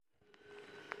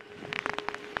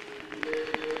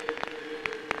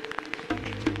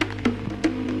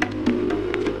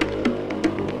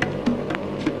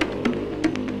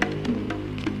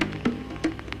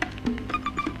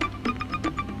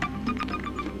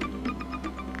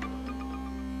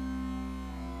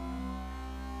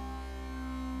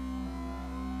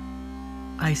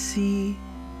I see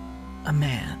a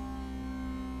man.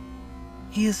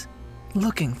 He is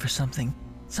looking for something.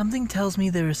 Something tells me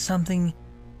there is something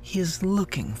he is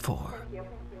looking for.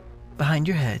 Behind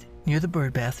your head, near the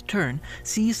bird bath, turn,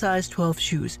 see size 12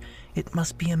 shoes. It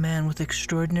must be a man with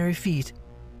extraordinary feet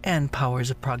and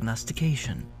powers of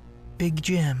prognostication. Big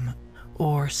Jim,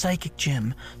 or Psychic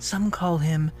Jim. Some call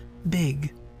him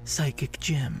Big Psychic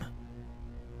Jim.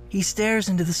 He stares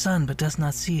into the sun but does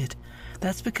not see it.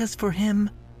 That's because for him,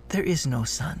 there is no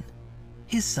sun.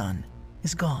 His sun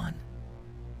is gone.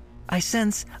 I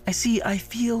sense, I see, I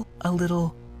feel a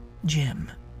little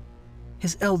Jim.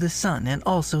 His eldest son and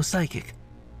also psychic,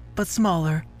 but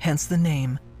smaller, hence the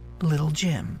name Little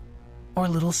Jim, or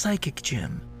Little Psychic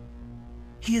Jim.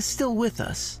 He is still with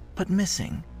us, but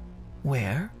missing.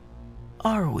 Where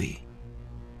are we?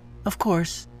 Of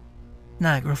course,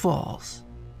 Niagara Falls.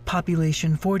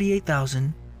 Population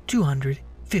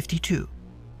 48,252.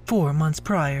 4 months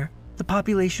prior, the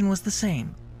population was the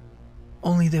same.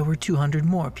 Only there were 200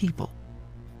 more people.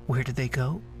 Where did they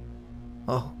go?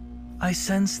 Oh, I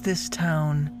sense this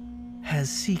town has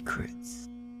secrets.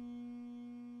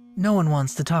 No one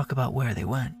wants to talk about where they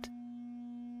went.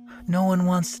 No one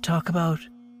wants to talk about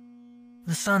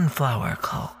the Sunflower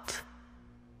Cult.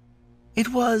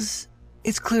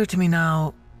 It's clear to me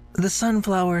now, the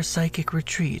Sunflower Psychic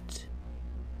Retreat,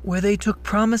 where they took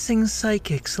promising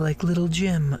psychics like Little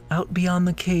Jim out beyond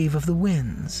the Cave of the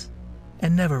Winds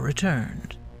and never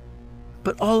returned.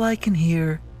 But all I can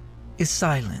hear is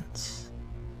silence,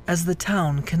 as the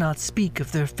town cannot speak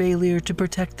of their failure to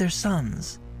protect their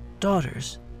sons,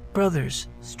 daughters, brothers,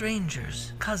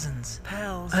 strangers, cousins,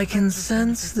 pals. I can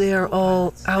sense they are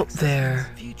all out there,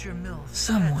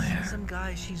 somewhere,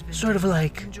 sort of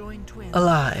like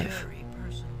alive.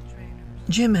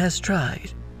 Jim has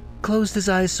tried, closed his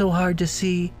eyes so hard to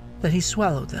see that he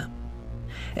swallowed them,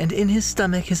 and in his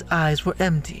stomach his eyes were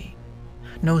empty.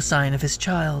 No sign of his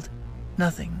child,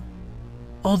 nothing.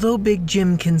 Although Big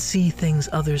Jim can see things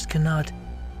others cannot,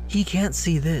 he can't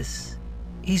see this.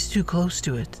 He's too close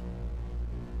to it.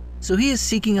 So he is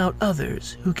seeking out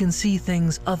others who can see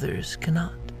things others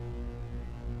cannot.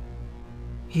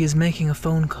 He is making a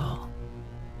phone call.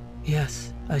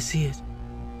 Yes, I see it.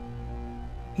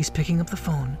 He's picking up the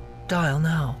phone. Dial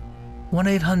now.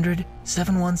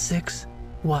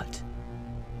 1-800-716-WHAT?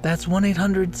 That's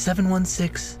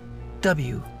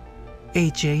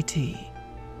 1-800-716-WHAT.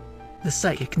 The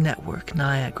Psychic Network,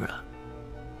 Niagara.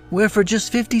 Where for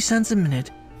just 50 cents a minute,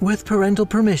 with parental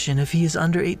permission if he is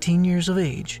under 18 years of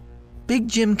age, Big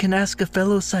Jim can ask a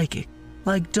fellow psychic,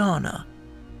 like Donna,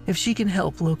 if she can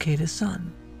help locate his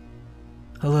son.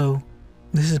 Hello,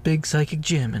 this is Big Psychic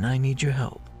Jim and I need your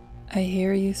help. I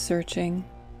hear you searching.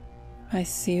 I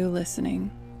see you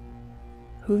listening.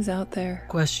 Who's out there?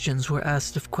 Questions were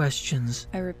asked of questions.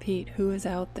 I repeat, who is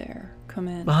out there? Come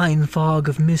in. Behind fog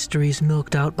of mysteries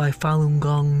milked out by Falun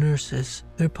Gong nurses,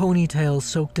 their ponytails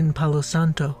soaked in Palo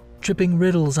Santo, tripping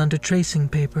riddles onto tracing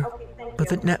paper. But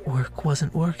the network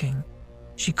wasn't working.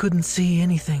 She couldn't see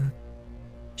anything.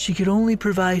 She could only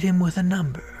provide him with a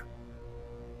number.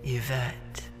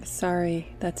 Yvette.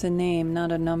 Sorry, that's a name,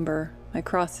 not a number. My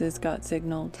crosses got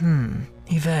signaled.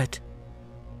 Yvette.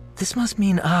 This must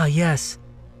mean, yes,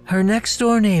 her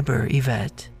next-door neighbor,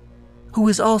 Yvette, who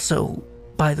is also,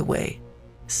 by the way,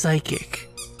 psychic.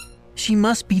 She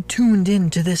must be tuned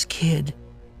in to this kid.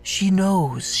 She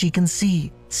knows she can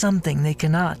see something they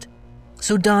cannot.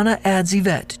 So Donna adds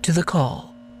Yvette to the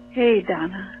call. Hey,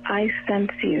 Donna, I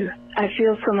sense you. I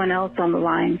feel someone else on the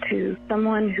line, too.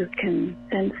 Someone who can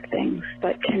sense things,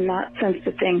 but cannot sense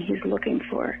the thing he's looking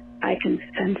for. I can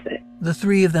sense it. The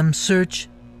three of them search,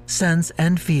 sense,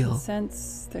 and feel.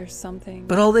 Sense there's something.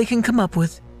 But all they can come up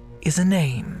with is a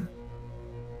name.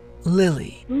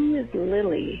 Lily. Who is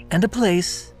Lily? And a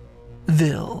place,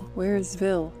 Ville. Where's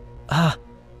Ville?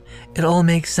 It all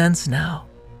makes sense now.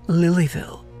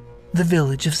 Lilyville, the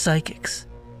village of psychics.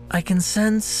 I can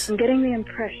sense... I'm getting the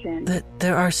impression that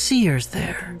there are seers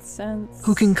there. Incense.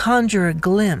 Who can conjure a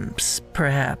glimpse,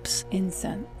 perhaps.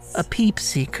 Incense. A peep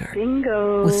seeker.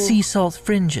 Bingo. With sea salt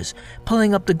fringes,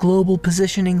 pulling up the global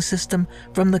positioning system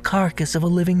from the carcass of a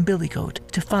living billygoat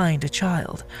to find a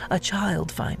child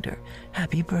finder.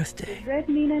 Happy birthday. Does red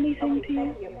mean anything to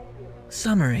you?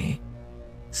 Summary.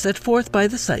 Set forth by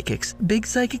the psychics, Big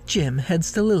Psychic Jim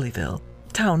heads to Lilyville,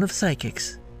 town of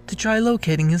psychics, to try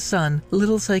locating his son,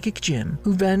 Little Psychic Jim,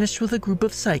 who vanished with a group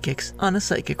of psychics on a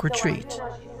psychic retreat.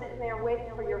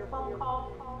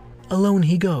 Alone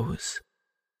he goes.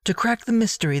 To crack the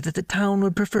mystery that the town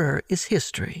would prefer is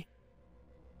history.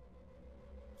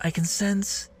 I can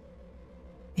sense...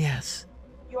 Yes.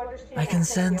 I can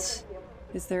sense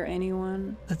Is there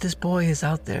anyone? That this boy is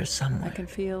out there I somewhere. can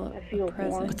feel I feel a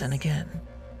presence. warm. But then again,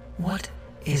 what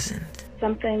isn't?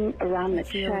 Something around the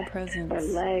feel a chest presence. or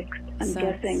legs. I'm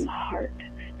Sense. guessing heart.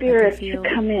 Spirits, feel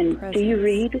come in. Do you presence.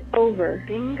 read? Over.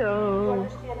 Bingo.